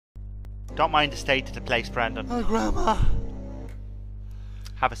Don't mind the state of the place, Brendan. Oh, Grandma.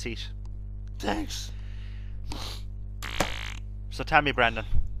 Have a seat. Thanks. So tell me, Brendan,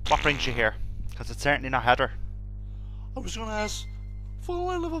 what brings you here? Because it's certainly not Heather. I was going to ask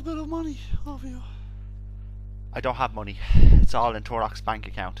for a little bit of money of you. I don't have money. It's all in Turok's bank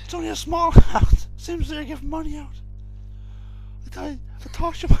account. It's only a small amount. Seems they're giving money out. I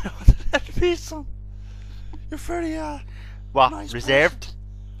talked to you about that piece, son. You're fairly, What, nice reserved? person.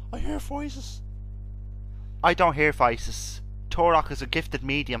 I hear voices. I don't hear voices. Turok is a gifted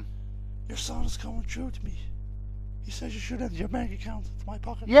medium. Your son is coming through to me. He says you should enter your bank account to my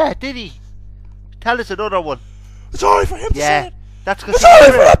pocket. Yeah, did he? Tell us another one. It's alright for him to say it. That's because it's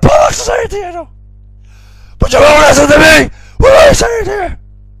alright for that bollocks to say it to you, though. But you won't listen to me when I say it here.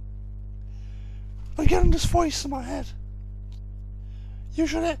 I'm getting this voice in my head. You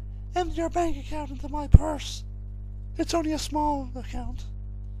should empty your bank account into my purse. It's only a small account.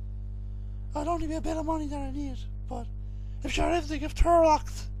 I'd only be a bit of money that I need, but if you're able to give Turok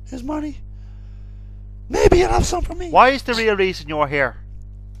his money, maybe you'll have some for me. Why is the real reason you're here?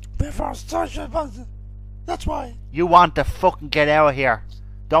 That's why. You want to fucking get out of here.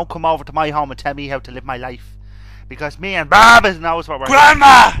 Don't come over to my home and tell me how to live my life. Because me and Barbara knows what we're doing.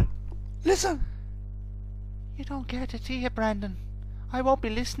 Grandma! Listen. You don't get it, do you, Brendan? I won't be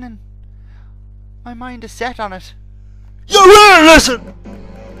listening. My mind is set on it. You will listen!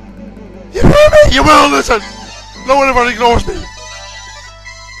 You hear me? You will listen! No one ever ignores me.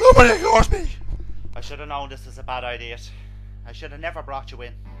 Nobody ignores me. I should have known this was a bad idea. I should have never brought you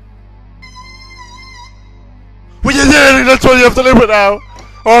in. Well, you did, that's what you have to live with now.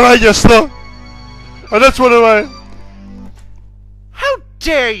 Alright, you slut. And that's what I... How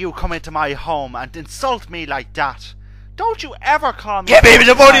dare you come into my home and insult me like that? Don't you ever call me... Give me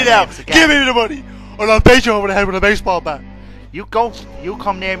the money now! Give me the money! Or I'll beat you over the head with a baseball bat. You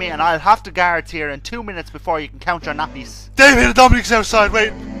come near me and I'll have the guards here in 2 minutes before you can count your nappies. David and Dominic's outside,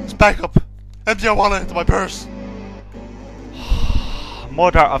 wait. It's back up. Empty your wallet into my purse.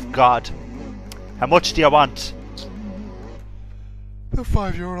 Mother of God. How much do you want? About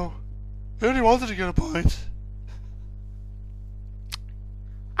 €5. I only wanted to get a pint.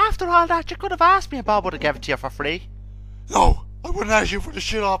 After all that, you could have asked me and Bob would have given it to you for free. No, I wouldn't ask you for the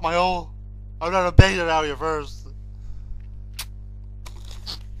shit off my hole. I'd rather bait it out of you first.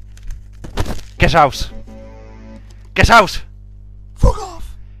 Get out! Get out! Fuck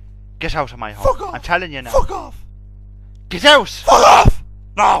off! Get out of my home. Fuck off! I'm telling you now. Fuck off! Get out! Fuck off!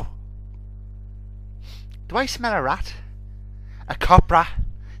 No! Do I smell a rat? A cop rat?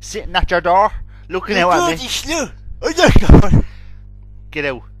 Sitting at your door? Looking out at me? Slut. I'm not going. Get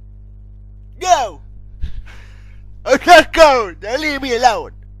out. No! I'm not going! Now leave me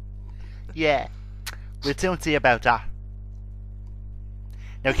alone! Yeah. We'll soon see about that.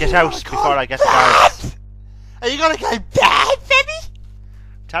 Now get out before I get the guards. Are you gonna go bad, baby?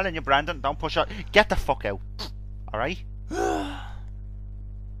 I'm telling you, Brandon, don't push out. Get the fuck out. Alright?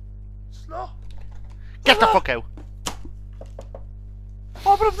 Slow. Get the fuck out.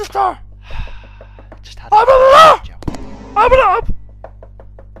 Open up the door! Just had Open it Joe. up! Open it up!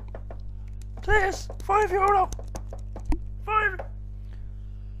 Please, €5. 5.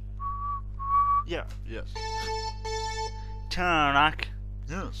 Yeah, yes. Turok.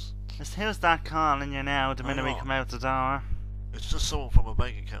 Yes. Who's that calling you now the minute we know. come out the door? It's just someone from a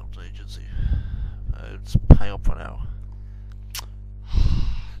bank account agency. It's pay up for now.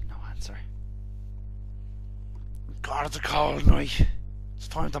 No answer. God, it's a cold night. It's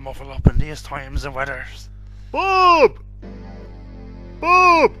time to muffle up in these times and weathers. Bob!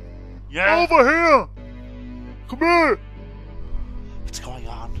 Bob! Yeah? Over here! Come here! What's going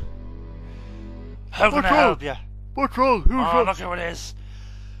on? How can What's I wrong? help you? What's wrong? Who's Oh, wrong? look who it is.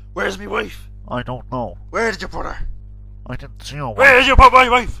 Where's my wife? I don't know. Where did you put her? I didn't see her. Where did you put my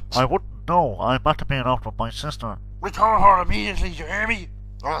wife? I wouldn't know. I'm about to be out with my sister. Return her immediately, you hear me?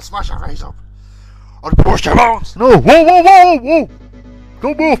 Or I'll smash her face up. I'll burst your bones. No! Whoa, whoa, whoa, whoa!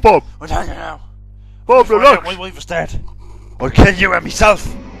 Don't move, Bob! I'm telling you now. Bob, Before I relax! get my wife is dead, I'll kill you and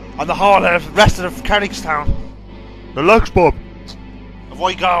myself on the whole rest of Carringstown. Relax, Bob! If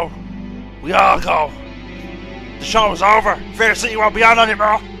I go, we all go. The show is over. Fair City won't be on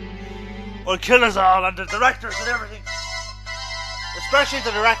anymore. I'll kill us all and the directors and everything. Especially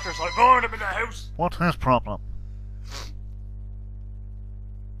the directors. I'll burn them in the house. What's his problem?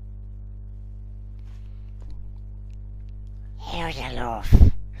 Here you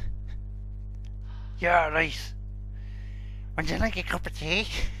love. Yeah, right. Would you like a cup of tea?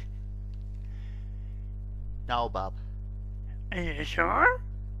 No, Bob. Are you sure?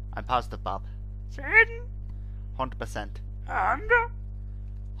 I'm positive, Bob. Certain? 100%. And?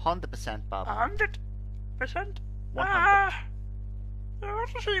 100%, Bob. 100%? 100.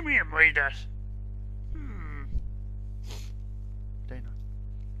 What does he mean by that? Dana.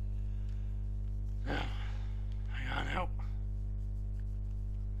 Hang on now.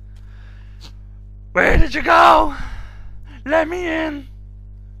 Where did you go? Let me in.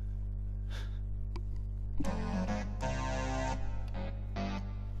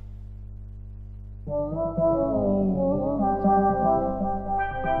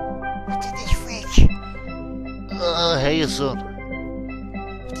 What's in this fridge? Hey, son.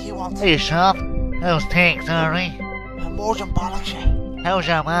 What do you want? Hey, Sean. How's things, alright? I'm more than bollocks, yeah. How's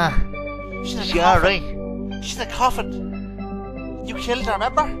your ma? She's in a She coffin. alright? She's in a coffin. You killed her,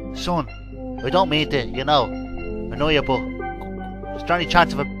 remember? Son, I don't mean to, you know. I know you, but Is there any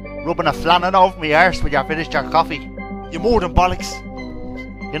chance of rubbing a flannan over my arse when you finished your coffee? You're more than bollocks.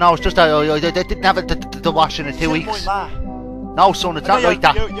 You know, it's just that I didn't have it to wash in 2 Killed weeks. my ma. No, son, it's not like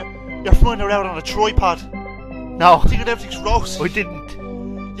that. You're flying her out on a tripod. No, Thinking everything's roast. I didn't.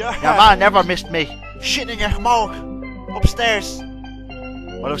 Your Your man never missed me. shitting in your hammock. Upstairs.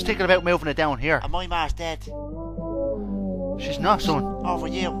 Well, I was thinking about moving it down here. And my ma's dead. She's not, son. Over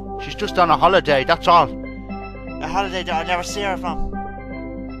you. She's just on a holiday, that's all. A holiday that I never see her from.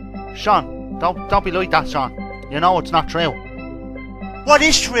 Sean, don't be like that, Sean. You know it's not true. What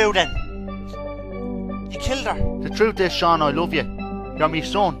is true then? You killed her. The truth is, Sean, I love you. You're my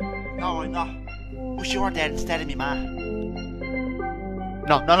son. No, I'm not. Wish you were dead instead of me ma.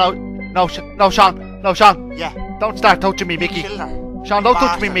 No, Sean. No, Sean. Yeah. Don't start touching me, You Mickey. killed her. Sean, don't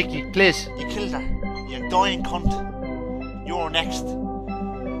touch me, Bastard. Mickey, please. You killed her. You dying cunt. You're next.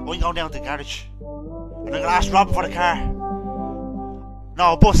 I'm going down to the garage. And I'm gonna ask Robin for the car.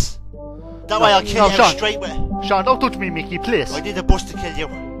 No, a bus. That way I'll kill no, you Sean. straight with it. Sean, don't touch me, Mickey, please. I need a bus to kill you.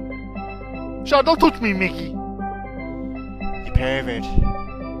 Sean, don't touch me, Mickey. You pervert.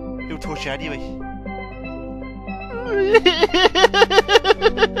 Who touched you anyway?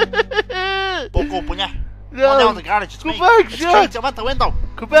 Buck up, will ya? Go down the garage, it's Go me. back, It's Sean. Kate, I'm at the window.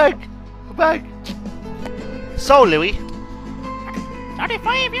 Come back. So, Louis.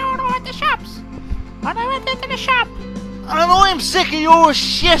 35 € at the shops. And I went into the shop I know I'm sick of your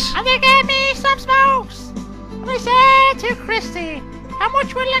shit. and they gave me some smokes. And I said to Christy, how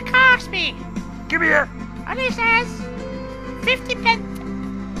much will it cost me? Give me here. And he says, 50 pence.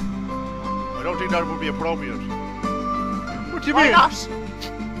 I don't think that would be appropriate. What do you Why mean? not?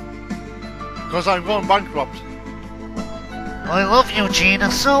 Because I'm going bankrupt. I love you,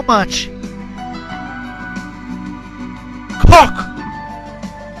 Gina, so much. Cock!